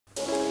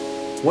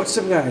What's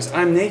up guys,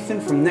 I'm Nathan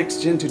from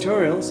Next Gen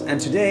Tutorials,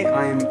 and today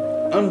I am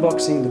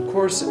unboxing the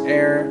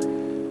CORSAIR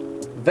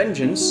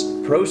Vengeance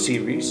Pro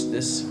Series.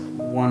 This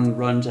one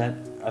runs at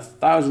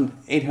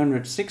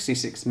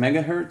 1866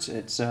 megahertz.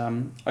 It's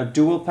a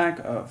dual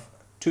pack of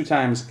 2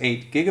 times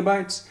 8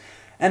 gigabytes,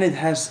 and it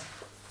has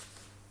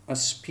a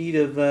speed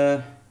of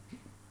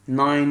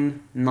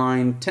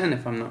 910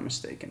 if I'm not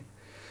mistaken.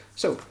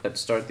 So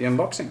let's start the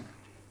unboxing.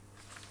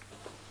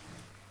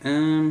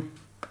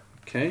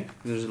 Okay,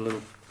 there's a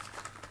little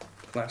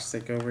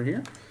plastic over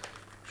here.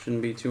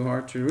 Shouldn't be too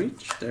hard to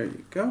reach. There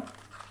you go.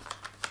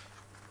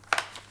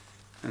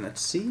 And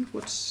let's see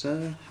what's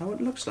how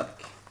it looks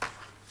like.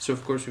 So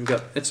of course we've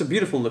got, it's a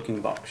beautiful looking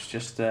box,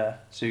 just so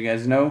you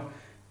guys know.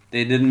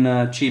 They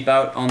didn't cheap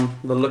out on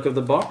the look of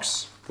the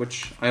box,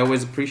 which I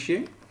always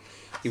appreciate,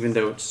 even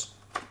though it's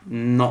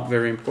not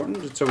very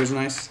important. It's always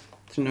nice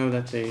to know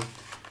that they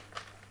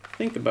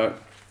think about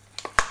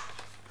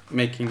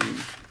making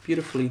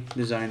beautifully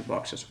designed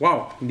boxes.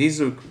 Wow,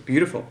 these look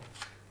beautiful.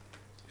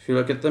 If you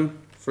look at them,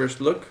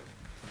 first look,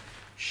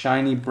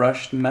 shiny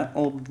brushed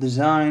metal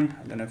design.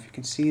 I don't know if you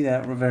can see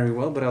that very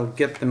well, but I'll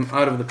get them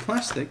out of the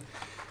plastic.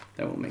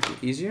 That will make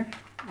it easier.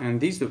 And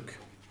these look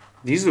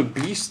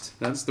beast.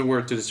 That's the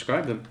word to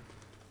describe them.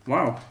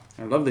 Wow,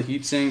 I love the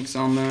heat sinks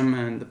on them,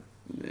 and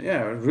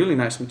yeah, really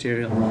nice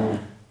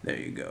material. There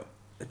you go.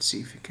 Let's see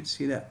if you can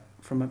see that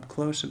from up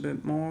close a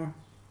bit more.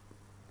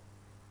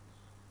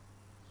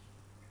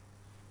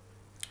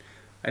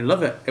 I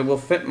love it. It will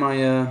fit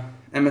my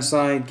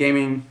MSI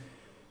gaming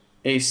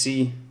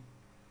AC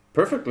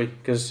perfectly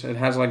because it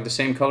has like the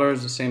same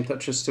colors, the same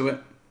touches to it.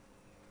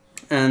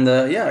 And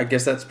yeah, I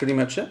guess that's pretty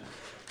much it.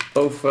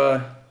 Both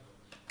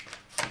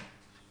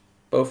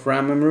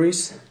RAM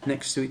memories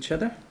next to each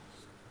other.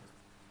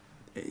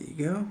 There you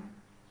go.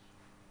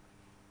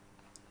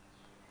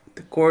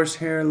 The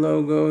CORSAIR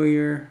logo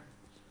here.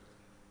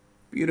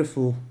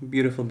 Beautiful,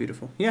 beautiful,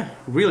 beautiful. Yeah,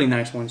 really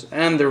nice ones,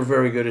 and they're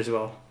very good as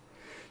well.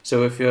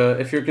 So if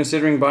you're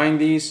considering buying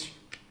these,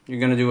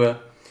 you're gonna do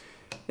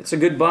it's a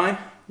good buy.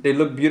 They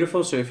look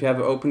beautiful, so if you have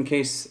an open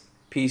case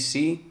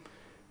PC,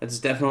 it's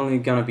definitely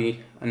gonna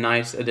be a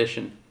nice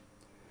addition.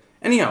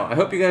 Anyhow, I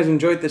hope you guys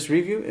enjoyed this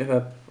review,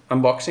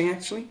 unboxing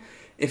actually.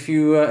 If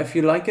you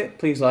like it,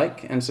 please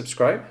like and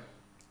subscribe,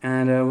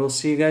 and we'll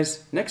see you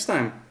guys next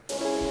time.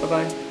 Bye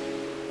bye.